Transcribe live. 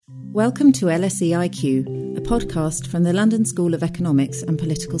Welcome to LSE IQ, a podcast from the London School of Economics and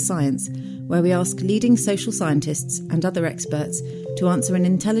Political Science, where we ask leading social scientists and other experts to answer an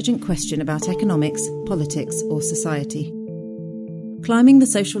intelligent question about economics, politics, or society. Climbing the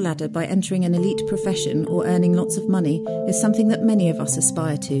social ladder by entering an elite profession or earning lots of money is something that many of us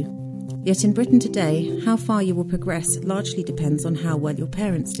aspire to. Yet in Britain today, how far you will progress largely depends on how well your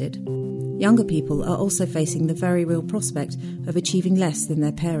parents did. Younger people are also facing the very real prospect of achieving less than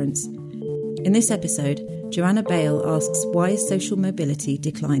their parents. In this episode, Joanna Bale asks, why is social mobility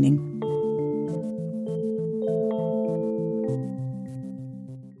declining?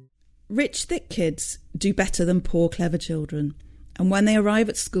 Rich, thick kids do better than poor, clever children. And when they arrive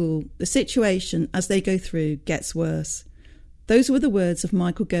at school, the situation as they go through gets worse. Those were the words of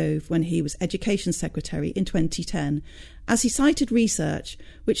Michael Gove when he was Education Secretary in 2010, as he cited research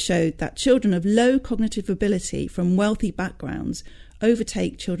which showed that children of low cognitive ability from wealthy backgrounds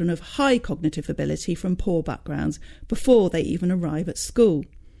overtake children of high cognitive ability from poor backgrounds before they even arrive at school.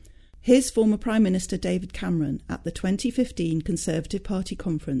 Here's former Prime Minister David Cameron at the 2015 Conservative Party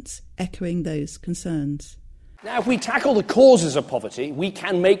conference, echoing those concerns. Now, if we tackle the causes of poverty, we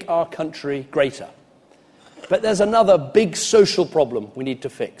can make our country greater. But there's another big social problem we need to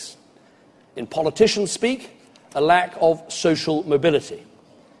fix. In politicians speak, a lack of social mobility.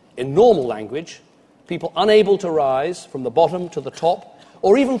 In normal language, people unable to rise from the bottom to the top,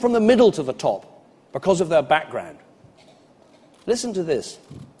 or even from the middle to the top, because of their background. Listen to this.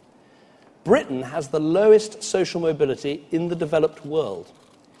 Britain has the lowest social mobility in the developed world.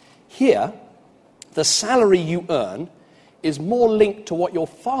 Here, the salary you earn is more linked to what your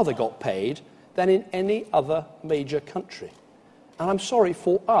father got paid than in any other major country. And I'm sorry,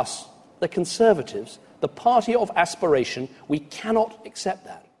 for us, the Conservatives, the party of aspiration, we cannot accept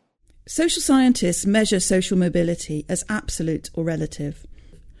that. Social scientists measure social mobility as absolute or relative.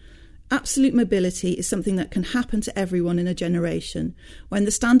 Absolute mobility is something that can happen to everyone in a generation when the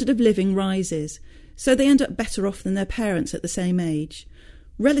standard of living rises, so they end up better off than their parents at the same age.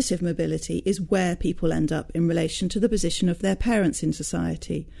 Relative mobility is where people end up in relation to the position of their parents in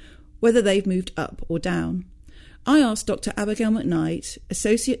society, whether they've moved up or down. I asked Dr. Abigail McKnight,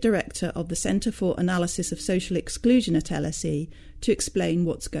 Associate Director of the Centre for Analysis of Social Exclusion at LSE, to explain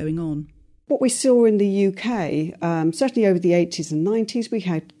what's going on. What we saw in the UK, certainly over the 80s and 90s, we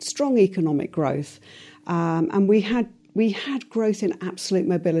had strong economic growth, and we had growth in absolute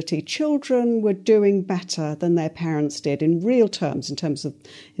mobility. Children were doing better than their parents did in real terms, in terms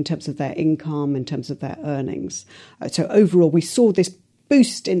of their income, in terms of their earnings. So overall, we saw this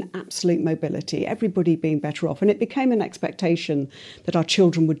boost in absolute mobility, everybody being better off, and it became an expectation that our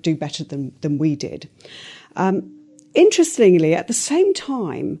children would do better than we did. Interestingly, at the same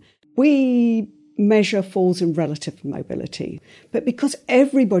time, we measure falls in relative mobility, but because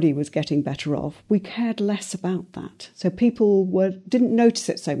everybody was getting better off, we cared less about that. So people didn't notice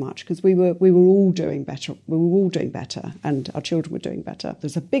it so much because we were all doing better. We were all doing better, and our children were doing better.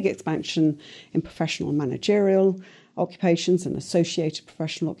 There's a big expansion in professional and managerial occupations and associated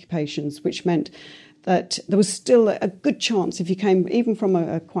professional occupations, which meant that there was still a good chance, if you came even from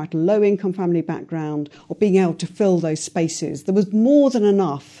a quite low income family background, or being able to fill those spaces, there was more than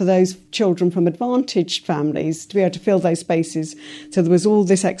enough for those children from advantaged families to be able to fill those spaces. So there was all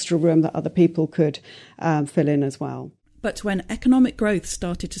this extra room that other people could fill in as well. But when economic growth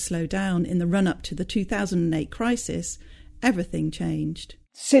started to slow down in the run-up to the 2008 crisis, everything changed.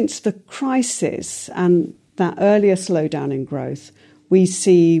 Since the crisis and that earlier slowdown in growth, we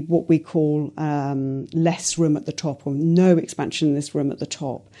see what we call less room at the top, or no expansion in this room at the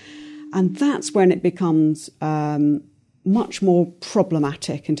top. And that's when it becomes much more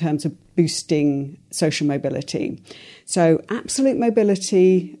problematic in terms of boosting social mobility. So absolute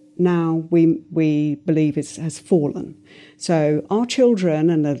mobility now we believe has fallen. So our children,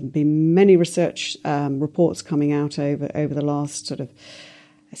 and there have been many research reports coming out over the last sort of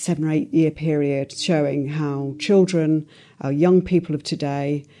 7 or 8 year period, showing how children, our young people of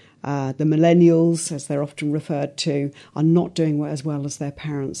today, the millennials, as they're often referred to, are not doing as well as their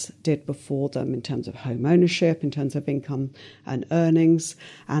parents did before them in terms of home ownership, in terms of income and earnings,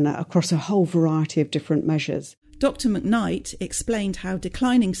 and across a whole variety of different measures. Dr. McKnight explained how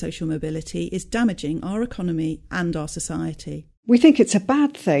declining social mobility is damaging our economy and our society. We think it's a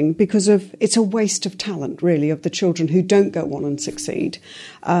bad thing because it's a waste of talent, really, of the children who don't go on and succeed.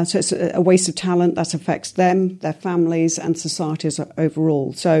 So it's a waste of talent that affects them, their families and societies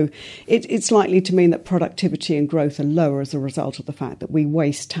overall. So it's likely to mean that productivity and growth are lower as a result of the fact that we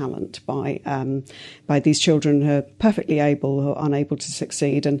waste talent by these children who are perfectly able or unable to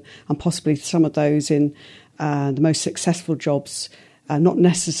succeed, and possibly some of those in the most successful jobs not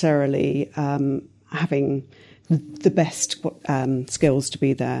necessarily having the best skills to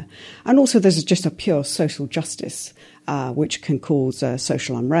be there. And also there's just a pure social justice which can cause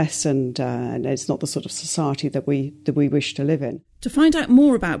social unrest, and it's not the sort of society that we wish to live in. To find out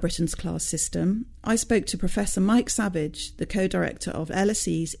more about Britain's class system, I spoke to Professor Mike Savage, the co-director of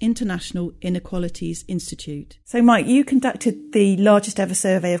LSE's International Inequalities Institute. So Mike, you conducted the largest ever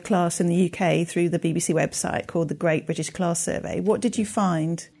survey of class in the UK through the BBC website called the Great British Class Survey. What did you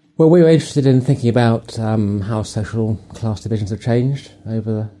find? Well, we were interested in thinking about how social class divisions have changed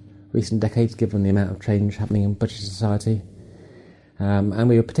over the recent decades, given the amount of change happening in British society. And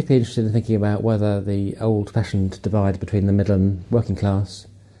we were particularly interested in thinking about whether the old-fashioned divide between the middle and working class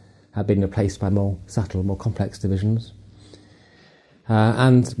had been replaced by more subtle, more complex divisions.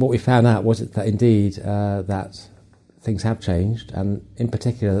 And what we found out was that indeed that things have changed, and in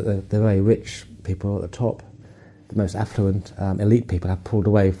particular the very rich people at the top, the most affluent, elite people, have pulled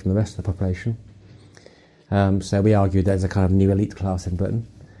away from the rest of the population. So we argued there's a kind of new elite class in Britain.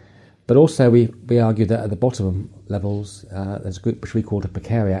 But also we argued that at the bottom levels, there's a group which we call the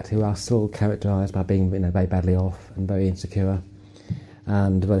precariat, who are still characterised by being very badly off and very insecure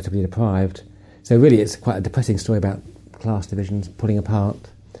and relatively deprived. So really it's quite a depressing story about class divisions pulling apart.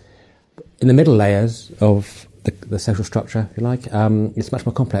 In the middle layers of the social structure, if you like, it's much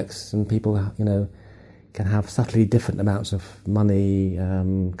more complex, and people can have subtly different amounts of money,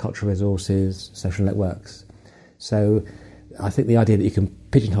 cultural resources, social networks. So I think the idea that you can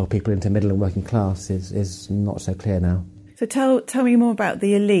pigeonhole people into middle and working class is not so clear now. So tell me more about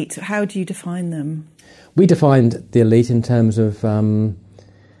the elite. How do you define them? We defined the elite in terms of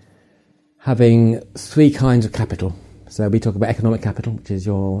having three kinds of capital. So we talk about economic capital, which is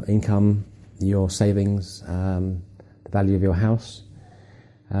your income, your savings, the value of your house.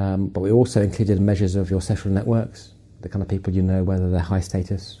 But we also included measures of your social networks, the kind of people you know, whether they're high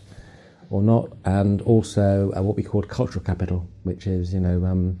status or not, and also what we called cultural capital, which is,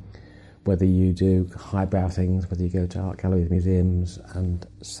 whether you do highbrow things, whether you go to art galleries, museums, and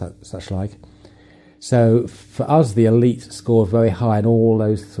such like. So for us, the elite scored very high in all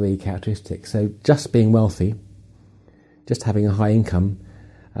those three characteristics. So just being wealthy, just having a high income,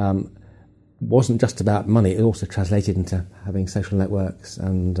 wasn't just about money. It also translated into having social networks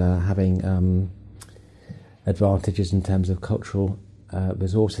and having advantages in terms of cultural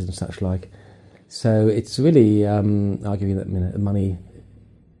resources and such like. So it's really arguing that money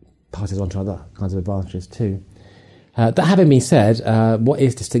passes on to other kinds of advantages too. That having been said, what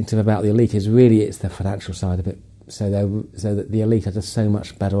is distinctive about the elite is really it's the financial side of it. So that the elite are just so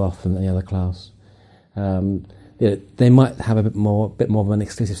much better off than any other class. They might have a bit more of an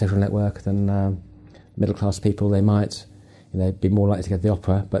exclusive social network than middle class people. They might be more likely to go to the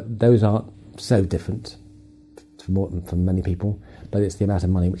opera, but those aren't so different from many people. But it's the amount of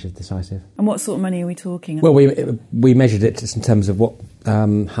money which is decisive. And what sort of money are we talking about? Well, we measured it just in terms of what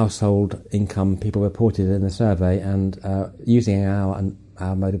household income people reported in the survey, and using our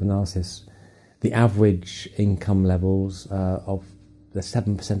mode of analysis, the average income levels of the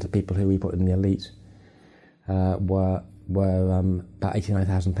 7% of people who we put in the elite were about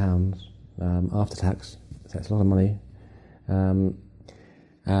 £89,000 after tax. So it's a lot of money,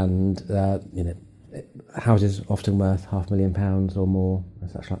 houses often worth £500,000 or more,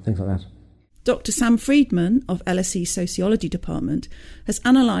 and such like things like that. Dr. Sam Friedman of LSE's Sociology Department has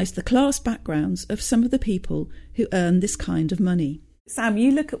analysed the class backgrounds of some of the people who earn this kind of money. Sam,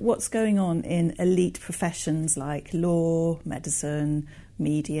 you look at what's going on in elite professions like law, medicine,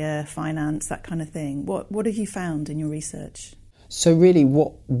 media, finance, that kind of thing. What have you found in your research? So really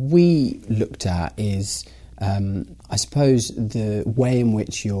what we looked at is, I suppose, the way in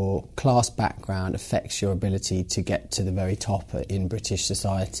which your class background affects your ability to get to the very top in British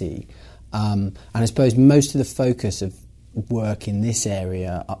society. And I suppose most of the focus of work in this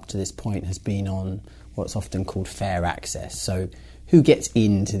area up to this point has been on what's often called fair access. So who gets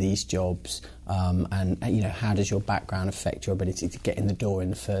into these jobs, and how does your background affect your ability to get in the door in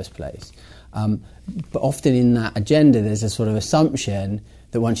the first place? But often in that agenda there's a sort of assumption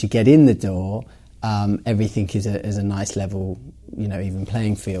that once you get in the door, everything is a nice level, even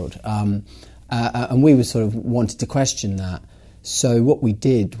playing field. And we were sort of wanted to question that. So what we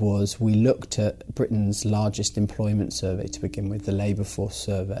did was we looked at Britain's largest employment survey to begin with, the Labour Force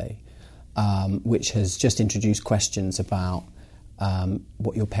Survey, which has just introduced questions about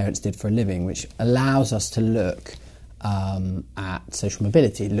what your parents did for a living, which allows us to look at social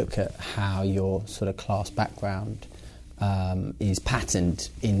mobility, look at how your sort of class background is patterned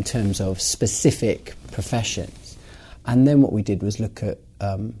in terms of specific professions. And then what we did was look at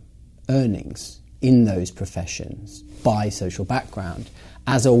earnings in those professions by social background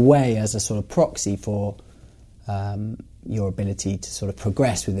as a sort of proxy for your ability to sort of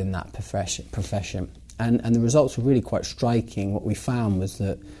progress within that profession. And the results were really quite striking. What we found was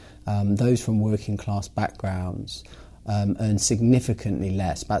that those from working class backgrounds earn significantly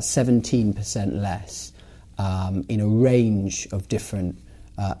less, about 17% less, in a range of different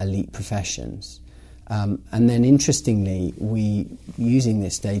elite professions. And then interestingly, using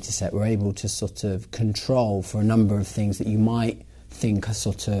this data set, we're able to sort of control for a number of things that you might think are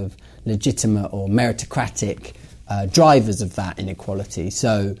sort of legitimate or meritocratic drivers of that inequality.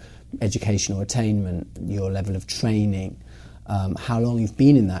 So educational attainment, your level of training, how long you've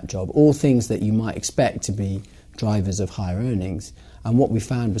been in that job, all things that you might expect to be drivers of higher earnings. And what we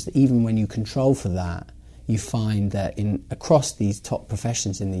found was that even when you control for that, you find that across these top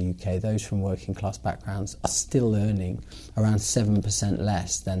professions in the UK, those from working class backgrounds are still earning around 7%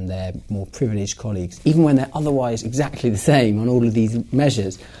 less than their more privileged colleagues, even when they're otherwise exactly the same on all of these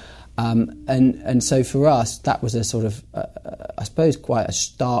measures. And so for us, that was a sort of, I suppose, quite a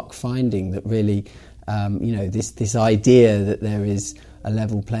stark finding that really, this idea that there is a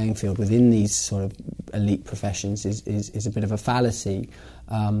level playing field within these sort of elite professions is a bit of a fallacy.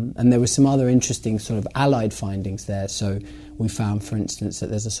 And there were some other interesting sort of allied findings there. So we found, for instance, that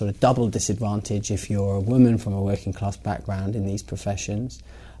there's a sort of double disadvantage if you're a woman from a working class background in these professions.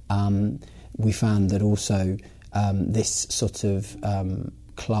 We found that also this sort of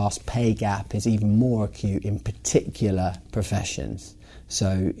class pay gap is even more acute in particular professions.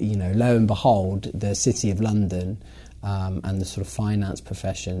 So, lo and behold, the City of London and the sort of finance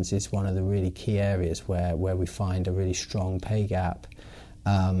professions is one of the really key areas where we find a really strong pay gap.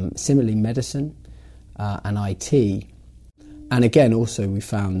 Similarly, medicine and IT, and again, also we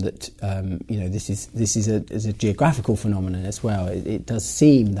found that this is a geographical phenomenon as well. It does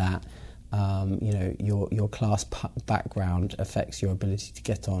seem that your class background affects your ability to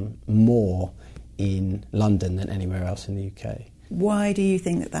get on more in London than anywhere else in the UK. Why do you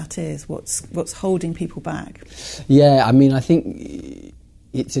think that is? What's holding people back? Yeah, I mean, I think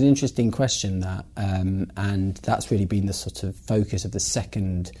it's an interesting question, that, and that's really been the sort of focus of the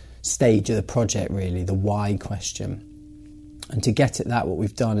second stage of the project, really, the why question. And to get at that, what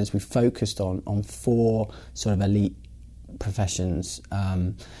we've done is we've focused on four sort of elite professions,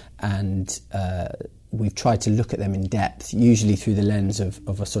 and we've tried to look at them in depth, usually through the lens of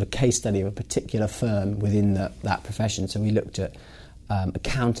a sort of case study of a particular firm within that profession. So we looked at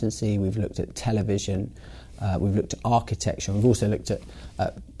accountancy, we've looked at television, we've looked at architecture, we've also looked at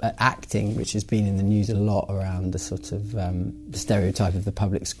acting, which has been in the news a lot around the sort of the stereotype of the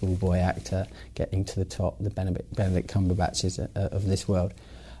public school boy actor getting to the top, the Benedict Cumberbatches of this world.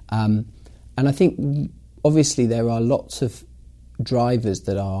 And I think obviously there are lots of drivers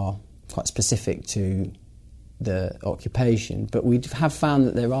that are quite specific to the occupation, but we have found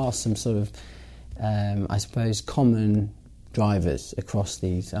that there are some sort of, I suppose, common drivers across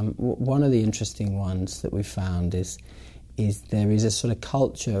these. One of the interesting ones that we found is there is a sort of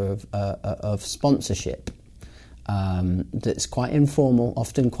culture of sponsorship that's quite informal,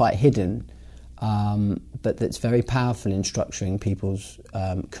 often quite hidden, but that's very powerful in structuring people's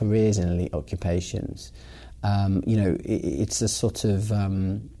careers in elite occupations. It's a sort of,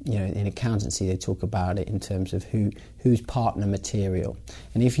 in accountancy they talk about it in terms of who's partner material.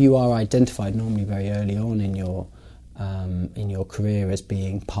 And if you are identified normally very early on in your career as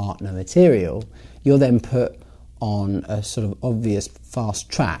being partner material, you're then put on a sort of obvious fast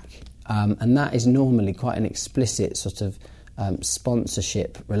track. And that is normally quite an explicit sort of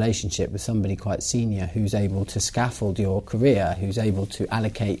sponsorship relationship with somebody quite senior who's able to scaffold your career, who's able to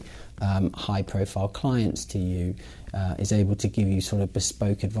allocate high-profile clients to you, is able to give you sort of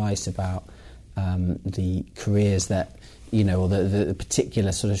bespoke advice about the careers that, or the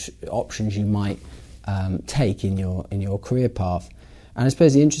particular sort of options you might take in your career path. And I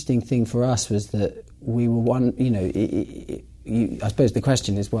suppose the interesting thing for us was that we were one, I suppose the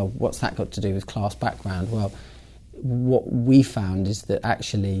question is, well, what's that got to do with class background? Well, what we found is that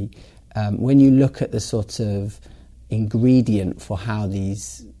actually when you look at the sort of ingredient for how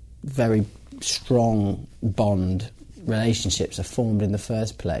these very strong bond relationships are formed in the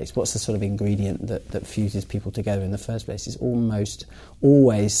first place, what's the sort of ingredient that fuses people together in the first place, is almost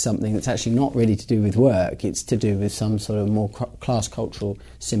always something that's actually not really to do with work. It's to do with some sort of more class cultural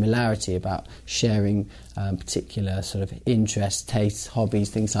similarity about sharing particular sort of interests, tastes,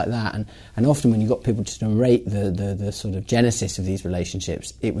 hobbies, things like that. And often when you got people to narrate the sort of genesis of these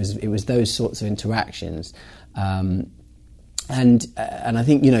relationships, it was those sorts of interactions. And I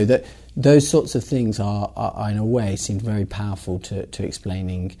think, that those sorts of things are in a way seem very powerful to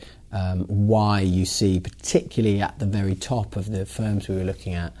explaining why you see, particularly at the very top of the firms we were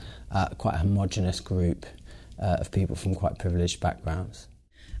looking at, quite a homogenous group of people from quite privileged backgrounds.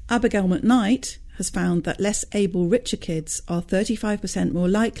 Abigail McKnight has found that less able richer kids are 35% more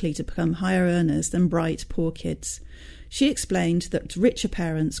likely to become higher earners than bright poor kids. She explained that richer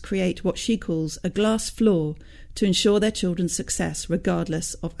parents create what she calls a glass floor to ensure their children's success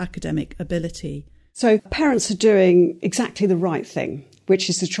regardless of academic ability. So parents are doing exactly the right thing, which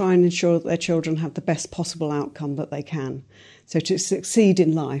is to try and ensure that their children have the best possible outcome that they can. So to succeed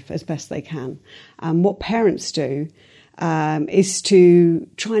in life as best they can. And what parents do is to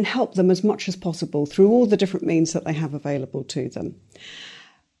try and help them as much as possible through all the different means that they have available to them.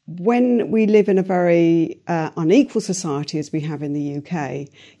 When we live in a very unequal society as we have in the UK,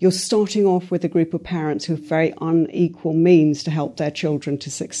 you're starting off with a group of parents who have very unequal means to help their children to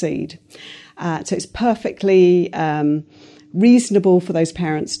succeed. So it's perfectly reasonable for those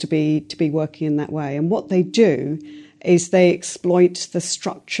parents to be working in that way. And what they do is they exploit the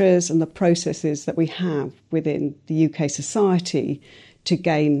structures and the processes that we have within the UK society to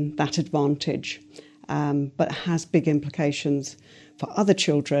gain that advantage. But it has big implications for other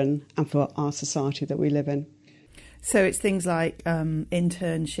children and for our society that we live in. So it's things like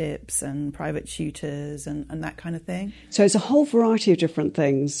internships and private tutors and that kind of thing? So it's a whole variety of different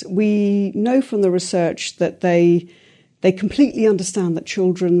things. We know from the research that they completely understand that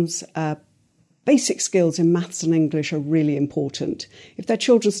children's basic skills in maths and English are really important. If their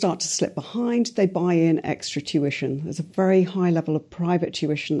children start to slip behind, they buy in extra tuition. There's a very high level of private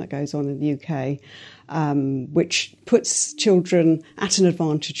tuition that goes on in the UK, which puts children at an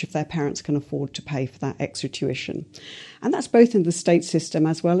advantage if their parents can afford to pay for that extra tuition. And that's both in the state system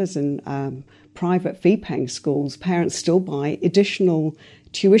as well as in private fee-paying schools. Parents still buy additional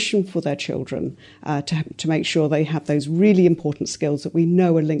tuition for their children to make sure they have those really important skills that we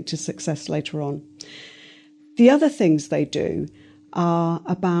know are linked to success later on. The other things they do are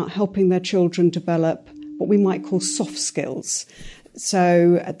about helping their children develop what we might call soft skills.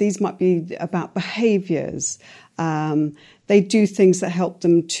 So these might be about behaviours. They do things that help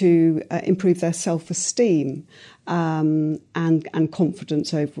them to improve their self-esteem and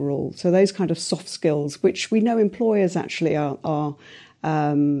confidence overall. So those kind of soft skills, which we know employers actually are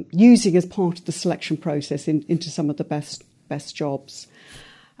using as part of the selection process into some of the best jobs.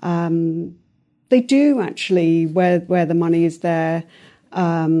 They do actually, where the money is there,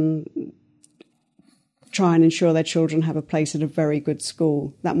 try and ensure their children have a place at a very good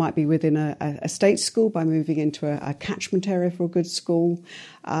school. That might be within a state school by moving into a catchment area for a good school,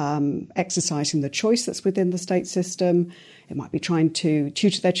 exercising the choice that's within the state system. It might be trying to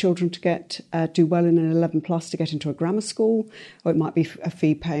tutor their children to do well in an 11 plus to get into a grammar school, or it might be a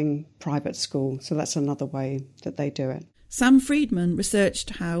fee-paying private school. So that's another way that they do it. Sam Friedman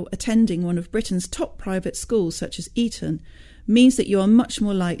researched how attending one of Britain's top private schools, such as Eton, means that you are much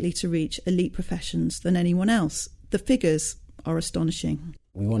more likely to reach elite professions than anyone else. The figures are astonishing.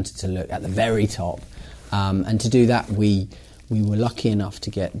 We wanted to look at the very top, and to do that we were lucky enough to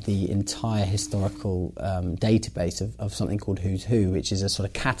get the entire historical database of something called Who's Who, which is a sort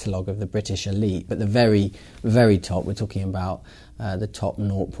of catalogue of the British elite. But the very, very top, we're talking about the top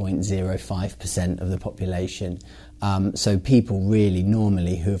 0.05% of the population. So people really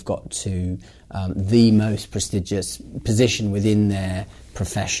normally who have got to the most prestigious position within their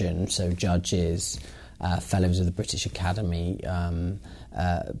profession, so judges, fellows of the British Academy,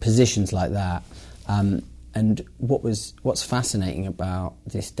 positions like that. And what's fascinating about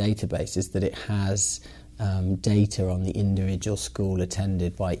this database is that it has data on the individual school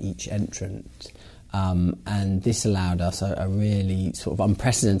attended by each entrant. And this allowed us a really sort of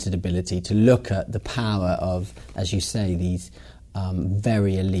unprecedented ability to look at the power of, as you say, these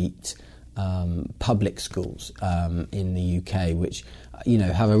very elite public schools in the UK, which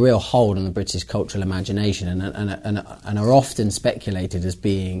have a real hold on the British cultural imagination and are often speculated as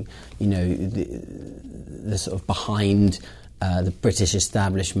being the sort of behind the British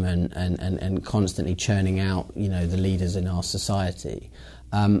establishment and constantly churning out the leaders in our society.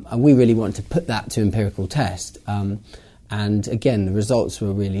 And we really want to put that to empirical test. And again, the results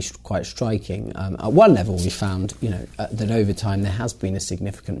were really quite striking. At one level, we found, that over time there has been a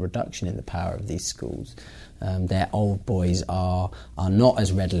significant reduction in the power of these schools. Their old boys are not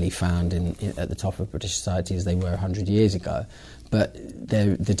as readily found at the top of British society as they were 100 years ago. But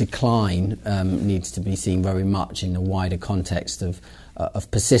the decline needs to be seen very much in the wider context of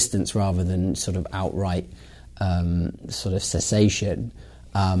persistence rather than sort of outright sort of cessation.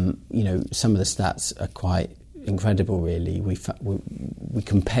 Some of the stats are quite incredible, really. We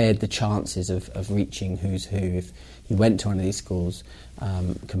compared the chances of reaching who's who if you went to one of these schools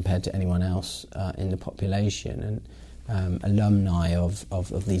compared to anyone else in the population. And alumni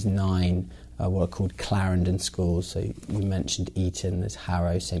of these 9 what are called Clarendon schools. So you mentioned Eton, there's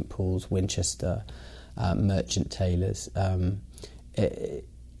Harrow, St Paul's, Winchester, Merchant Taylors.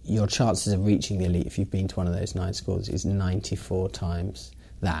 Your chances of reaching the elite if you've been to one of those 9 schools is 94 times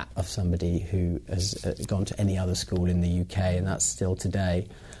that of somebody who has gone to any other school in the UK, and that's still today.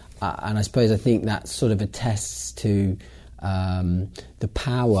 And I think that sort of attests to the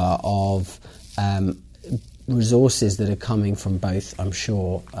power of resources that are coming from both, I'm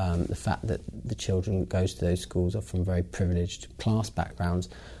sure, the fact that the children that goes to those schools are from very privileged class backgrounds,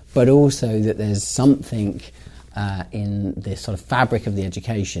 but also that there's something in the sort of fabric of the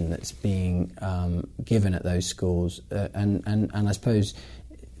education that's being given at those schools, and I suppose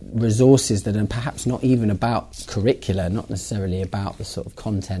resources that are perhaps not even about curricula, not necessarily about the sort of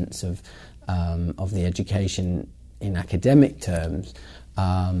contents of the education in academic terms,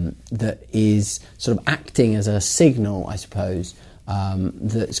 that is sort of acting as a signal, I suppose,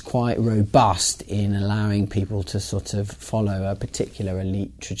 that's quite robust in allowing people to sort of follow a particular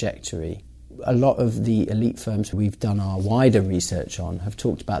elite trajectory. A lot of the elite firms we've done our wider research on have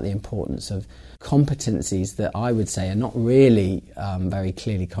talked about the importance of competencies that I would say are not really very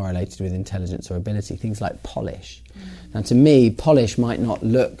clearly correlated with intelligence or ability, things like polish. Now, to me, polish might not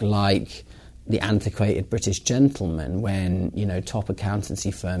look like the antiquated British gentleman when, top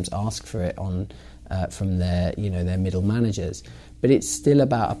accountancy firms ask for it from their middle managers. But it's still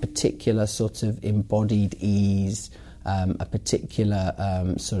about a particular sort of embodied ease, a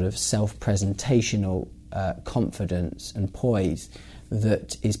particular sort of self-presentational confidence and poise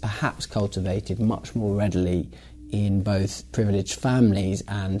that is perhaps cultivated much more readily in both privileged families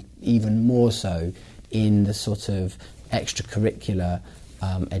and even more so in the sort of extracurricular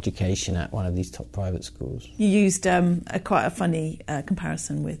education at one of these top private schools. You used quite a funny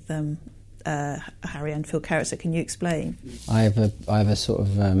comparison with Harry Enfield Carrot. Can you explain? I have a sort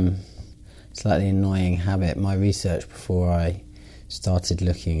of slightly annoying habit. My research before I started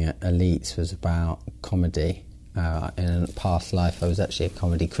looking at elites was about comedy. In a past life I was actually a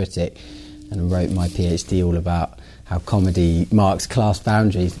comedy critic and wrote my PhD all about how comedy marks class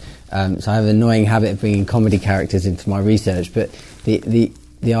boundaries. So I have an annoying habit of bringing comedy characters into my research, but the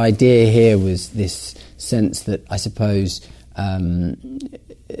idea here was this sense that I suppose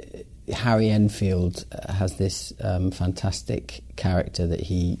Harry Enfield has this fantastic character that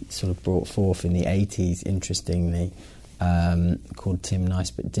he sort of brought forth in the 80s, interestingly, called Tim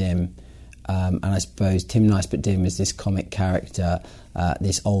Nice But Dim. And I suppose Tim Nice But Dim is this comic character,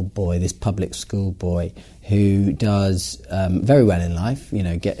 this old boy, this public school boy, who does very well in life.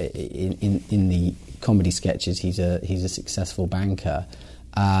 Get in the comedy sketches, he's a successful banker,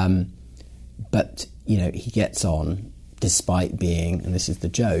 but he gets on despite being, and this is the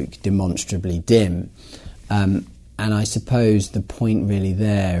joke, demonstrably dim. And I suppose the point really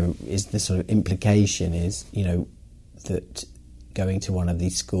there is the sort of implication is, that going to one of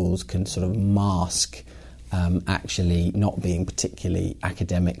these schools can sort of mask actually not being particularly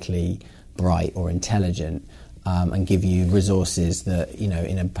academically bright or intelligent, and give you resources that,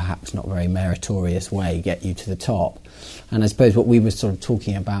 in a perhaps not very meritorious way, get you to the top. And I suppose what we were sort of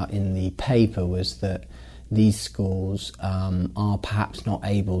talking about in the paper was that these schools are perhaps not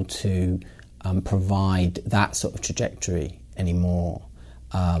able to provide that sort of trajectory anymore.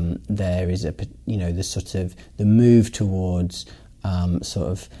 There is the sort of the move towards an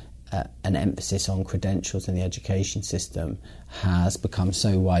emphasis on credentials in the education system has become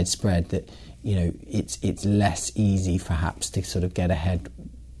so widespread that it's less easy perhaps to sort of get ahead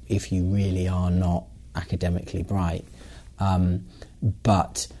if you really are not academically bright.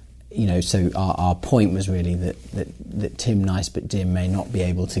 But so our point was really that Tim Nice But Dim may not be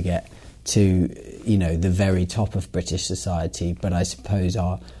able to get to the very top of British society, but I suppose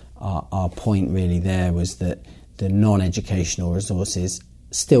our point really there was that the non-educational resources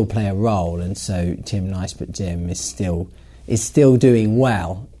still play a role, and so Tim Nice But Dim is still doing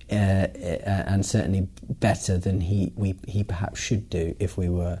well, and certainly better than he perhaps should do if we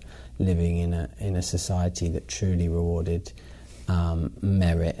were living in a society that truly rewarded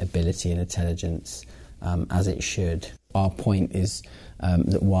merit, ability and intelligence as it should. Our point is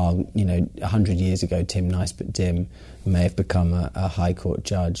that while 100 years ago Tim Nice But Dim may have become a High Court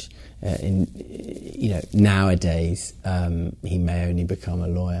judge, nowadays he may only become a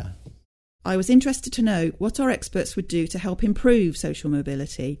lawyer. I was interested to know what our experts would do to help improve social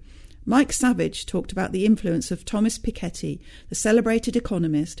mobility, Mike Savage talked about the influence of Thomas Piketty, the celebrated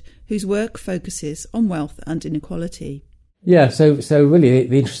economist whose work focuses on wealth and inequality. Yeah, so really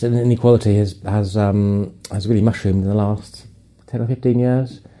the interest in inequality has really mushroomed in the last 10 or 15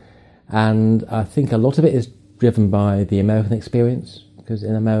 years, and I think a lot of it is driven by the American experience, because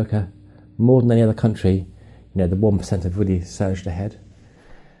in America, more than any other country, the 1% have really surged ahead.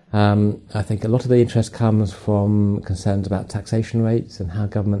 I think a lot of the interest comes from concerns about taxation rates and how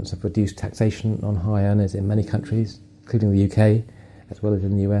governments have reduced taxation on high earners in many countries, including the UK, as well as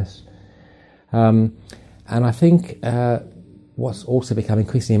in the US. And I think what's also become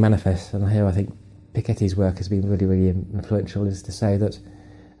increasingly manifest, and here I think Piketty's work has been really, really influential, is to say that,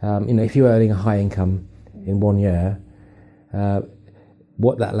 if you're earning a high income in 1 year,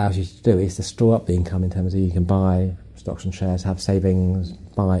 what that allows you to do is to store up the income in terms of you can buy stocks and shares, have savings,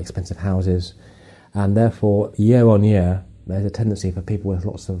 buy expensive houses, and therefore year on year there's a tendency for people with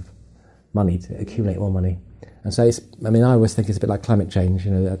lots of money to accumulate more money. And so I always think it's a bit like climate change,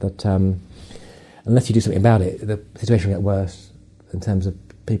 that unless you do something about it, the situation will get worse in terms of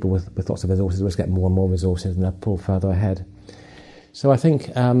people with lots of resources will just get more and more resources and they'll pull further ahead. So I think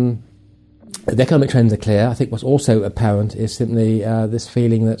the economic trends are clear. I think what's also apparent is simply this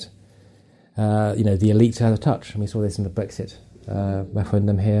feeling that the elites are out of touch. And we saw this in the Brexit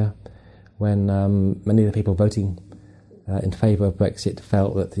referendum here, when many of the people voting in favour of Brexit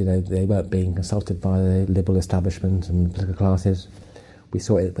felt that they weren't being consulted by the liberal establishment and political classes. We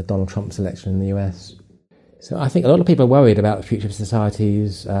saw it with Donald Trump's election in the US. So I think a lot of people are worried about the future of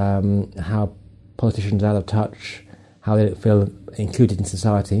societies, how politicians are out of touch, how they don't feel included in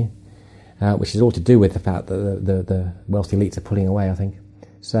society, which is all to do with the fact that the wealthy elites are pulling away, I think.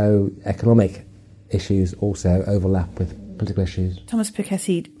 So economic issues also overlap with political issues. Thomas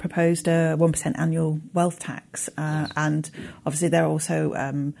Piketty proposed a 1% annual wealth tax, and obviously there are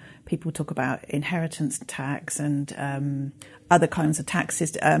also people talk about inheritance tax and other kinds of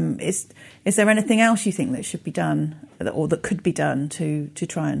taxes. Is there anything else you think that should be done or that could be done to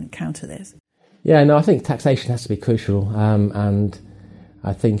try and counter this? Yeah, no, I think taxation has to be crucial, and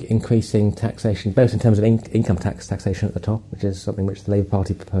I think increasing taxation, both in terms of income taxation at the top, which is something which the Labour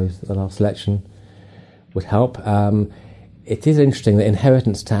Party proposed at the last election, would help. It is interesting that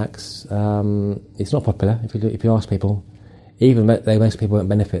inheritance tax, it's not popular if you ask people, even though most people won't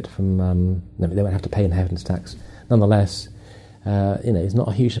benefit from, they won't have to pay inheritance tax. Nonetheless, there's not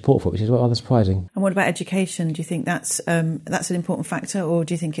a huge support for it, which is rather surprising. And what about education? Do you think that's an important factor, or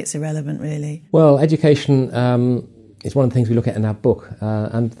do you think it's irrelevant, really? Well, education is one of the things we look at in our book,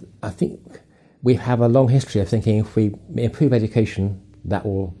 and I think we have a long history of thinking if we improve education, that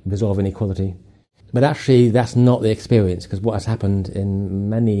will resolve inequality. But actually, that's not the experience, because what has happened in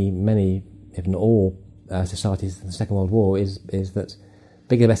many, if not all, societies in the Second World War is that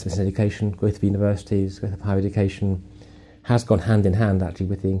big investments in education, growth of universities, growth of higher education, has gone hand in hand actually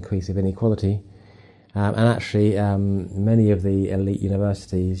with the increase of inequality. And actually, many of the elite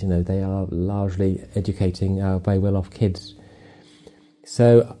universities, they are largely educating very well-off kids.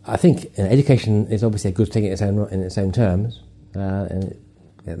 So I think education is obviously a good thing in its own terms, and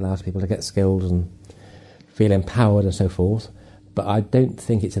it allows people to get skills and feel empowered and so forth. But I don't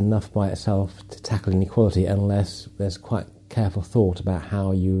think it's enough by itself to tackle inequality unless there's quite careful thought about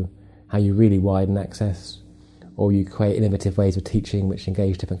how you really widen access, or you create innovative ways of teaching which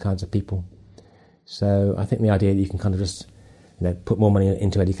engage different kinds of people. So I think the idea that you can kind of just put more money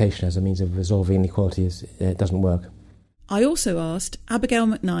into education as a means of resolving inequality it doesn't work. I also asked Abigail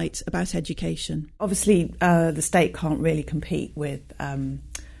McKnight about education. Obviously, the state can't really compete with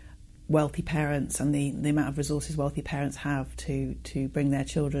wealthy parents and the amount of resources wealthy parents have to bring their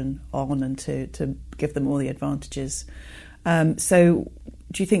children on and to give them all the advantages. So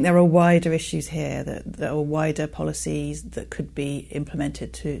do you think there are wider issues here, that there are wider policies that could be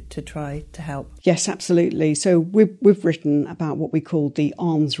implemented to try to help? Yes, absolutely. So we've written about what we call the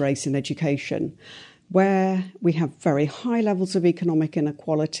arms race in education, where we have very high levels of economic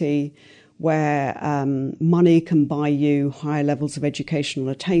inequality, where money can buy you higher levels of educational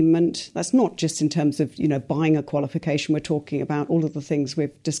attainment. That's not just in terms of, buying a qualification. We're talking about all of the things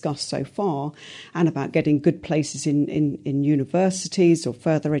we've discussed so far, and about getting good places in universities or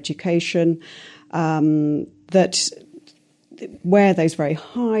further education, that where those very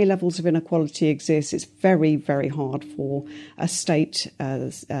high levels of inequality exist, it's very, very hard for a state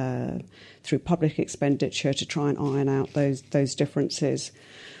through public expenditure to try and iron out those differences.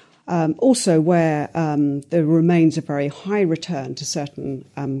 Also, where there remains a very high return to certain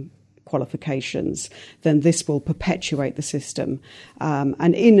qualifications, then this will perpetuate the system.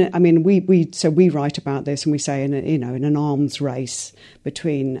 We write about this, and we say in an arms race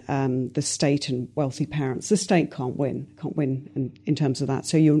between the state and wealthy parents, the state can't win in terms of that.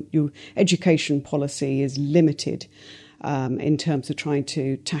 So your education policy is limited in terms of trying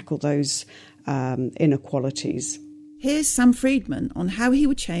to tackle those inequalities. Here's Sam Friedman on how he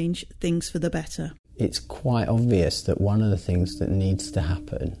would change things for the better. It's quite obvious that one of the things that needs to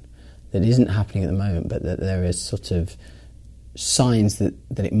happen, that isn't happening at the moment, but that there is sort of signs that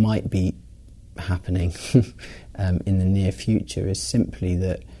it might be happening in the near future, is simply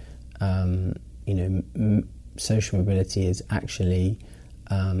that social mobility is actually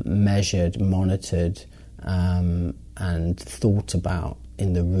measured, monitored, and thought about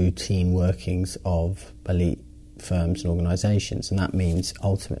in the routine workings of elite firms and organisations, and that means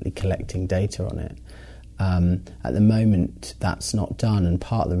ultimately collecting data on it. At the moment, that's not done, and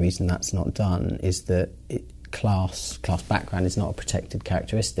part of the reason that's not done is that class background is not a protected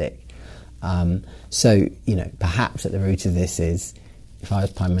characteristic. So, perhaps at the root of this is, if I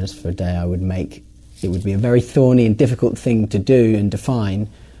was Prime Minister for a day, it would be a very thorny and difficult thing to do and define,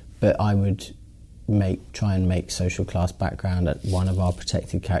 but I would try and make social class background one of our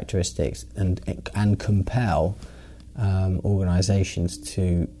protected characteristics, and compel organisations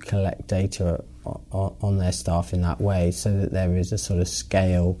to collect data on their staff in that way, so that there is a sort of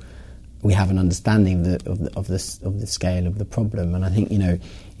scale. We have an understanding of the scale of the problem, and I think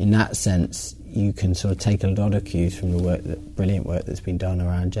in that sense you can sort of take a lot of cues from the brilliant work that's been done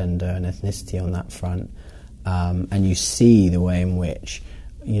around gender and ethnicity on that front, and you see the way in which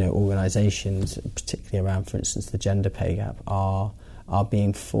organisations, particularly around, for instance, the gender pay gap, are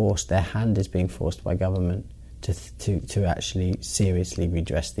being forced. Their hand is being forced by government to actually seriously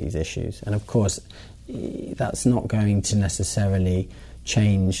redress these issues. And of course, that's not going to necessarily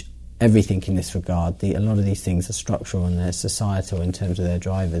change everything in this regard. A lot of these things are structural and they're societal in terms of their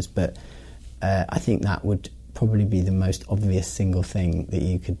drivers. But I think that would probably be the most obvious single thing that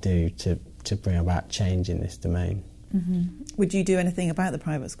you could do to bring about change in this domain. Mm-hmm. Would you do anything about the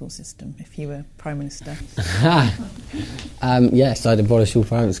private school system if you were Prime Minister? Yes, I'd abolish all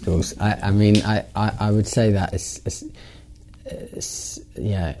private schools. I would say that as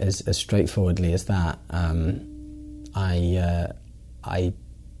straightforwardly as that. I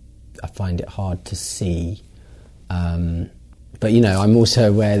find it hard to see, but I'm also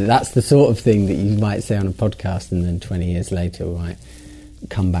aware that that's the sort of thing that you might say on a podcast, and then 20 years later, right,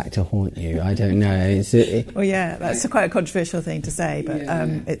 come back to haunt you. I don't know. That's quite a controversial thing to say, but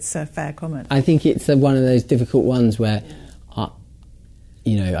it's a fair comment. I think it's one of those difficult ones where, I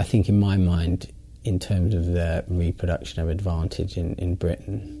think in my mind, in terms of the reproduction of advantage in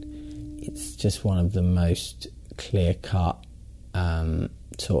Britain, it's just one of the most clear-cut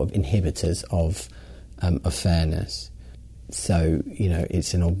sort of inhibitors of fairness. So,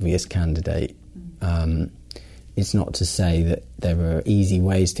 it's an obvious candidate. It's not to say that there are easy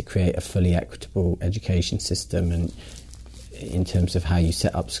ways to create a fully equitable education system, and in terms of how you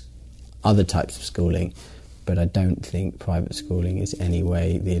set up other types of schooling, but I don't think private schooling is any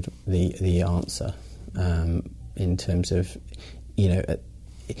way the answer. In terms of,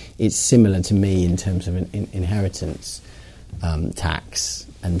 it's similar to me in terms of inheritance tax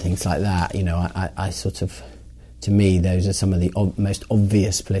and things like that. I sort of, to me, those are some of the most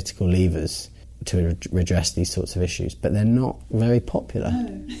obvious political levers to redress these sorts of issues, but they're not very popular.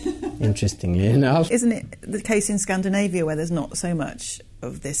 No. Interestingly enough. Isn't it the case in Scandinavia, where there's not so much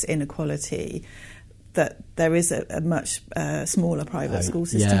of this inequality, that there is a much smaller private school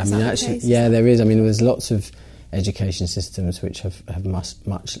system? There is. There's lots of education systems which have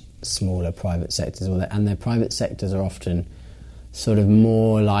much smaller private sectors, and their private sectors are often sort of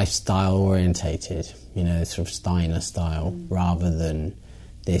more lifestyle orientated, sort of Steiner style, rather than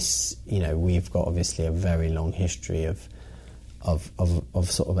this. We've got obviously a very long history of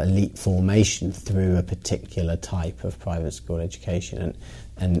sort of elite formation through a particular type of private school education,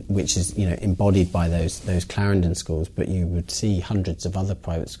 and which is embodied by those Clarendon schools. But you would see hundreds of other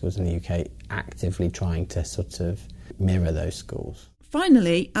private schools in the UK actively trying to sort of mirror those schools.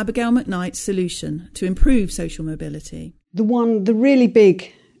 Finally, Abigail McKnight's solution to improve social mobility. The really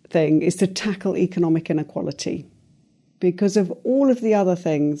big thing is to tackle economic inequality, because of all of the other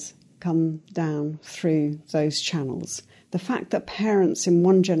things come down through those channels. The fact that parents in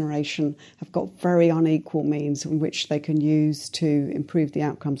one generation have got very unequal means in which they can use to improve the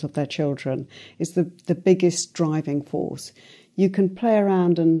outcomes of their children is the biggest driving force. You can play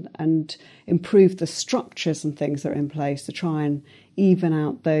around and improve the structures and things that are in place to try and even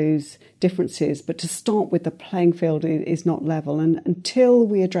out those differences. But to start with, the playing field is not level. And until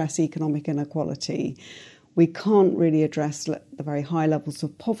we address economic inequality, we can't really address the very high levels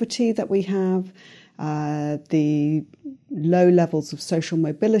of poverty that we have, the low levels of social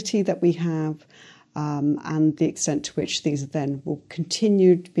mobility that we have, and the extent to which these then will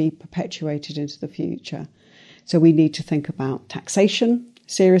continue to be perpetuated into the future. So we need to think about taxation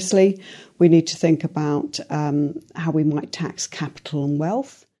seriously. We need to think about how we might tax capital and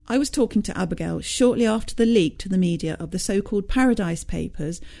wealth. I was talking to Abigail shortly after the leak to the media of the so-called Paradise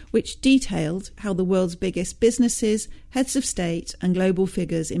Papers, which detailed how the world's biggest businesses, heads of state and global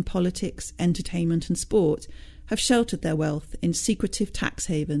figures in politics, entertainment and sport have sheltered their wealth in secretive tax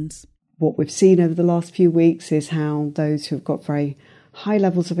havens. What we've seen over the last few weeks is how those who've got very high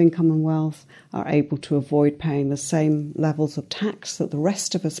levels of income and wealth are able to avoid paying the same levels of tax that the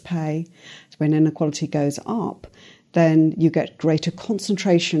rest of us pay. So when inequality goes up, then you get greater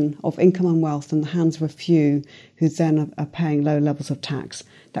concentration of income and wealth in the hands of a few who then are paying low levels of tax.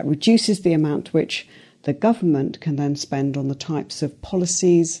 That reduces the amount which the government can then spend on the types of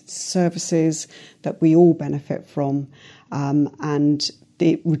policies, services that we all benefit from, and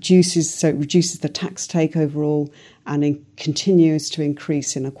it reduces the tax take overall, and it continues to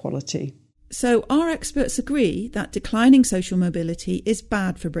increase inequality. So our experts agree that declining social mobility is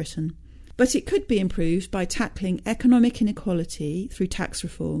bad for Britain. But it could be improved by tackling economic inequality through tax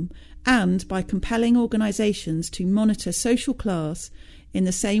reform and by compelling organisations to monitor social class in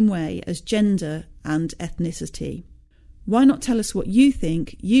the same way as gender and ethnicity. Why not tell us what you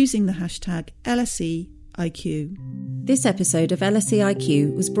think using the hashtag LSEIQ? This episode of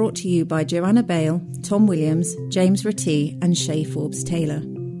LSEIQ was brought to you by Joanna Bale, Tom Williams, James Ratty and Shay Forbes-Taylor.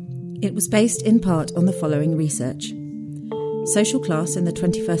 It was based in part on the following research. Social Class in the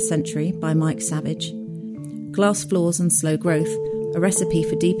 21st Century by Mike Savage. Glass Floors and Slow Growth, a recipe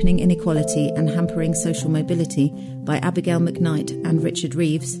for deepening inequality and hampering social mobility by Abigail McKnight and Richard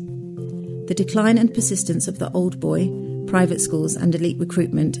Reeves. The Decline and Persistence of the Old Boy, Private Schools and Elite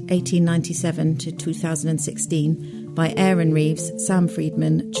Recruitment, 1897 to 2016 by Aaron Reeves, Sam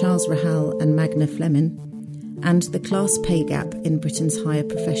Friedman, Charles Rahal and Magna Fleming. And The Class Pay Gap in Britain's Higher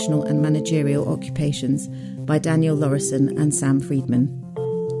Professional and Managerial Occupations by Daniel Lorison and Sam Friedman.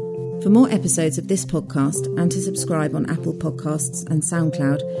 For more episodes of this podcast and to subscribe on Apple Podcasts and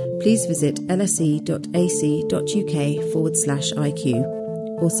SoundCloud, please visit lse.ac.uk/IQ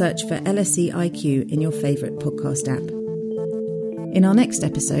or search for LSEIQ in your favourite podcast app. In our next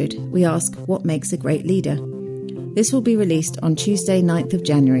episode, we ask what makes a great leader. This will be released on Tuesday, 9th of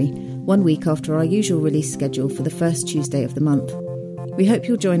January, 1 week after our usual release schedule for the first Tuesday of the month. We hope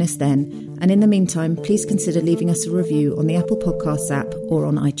you'll join us then, and in the meantime, please consider leaving us a review on the Apple Podcasts app or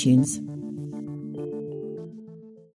on iTunes.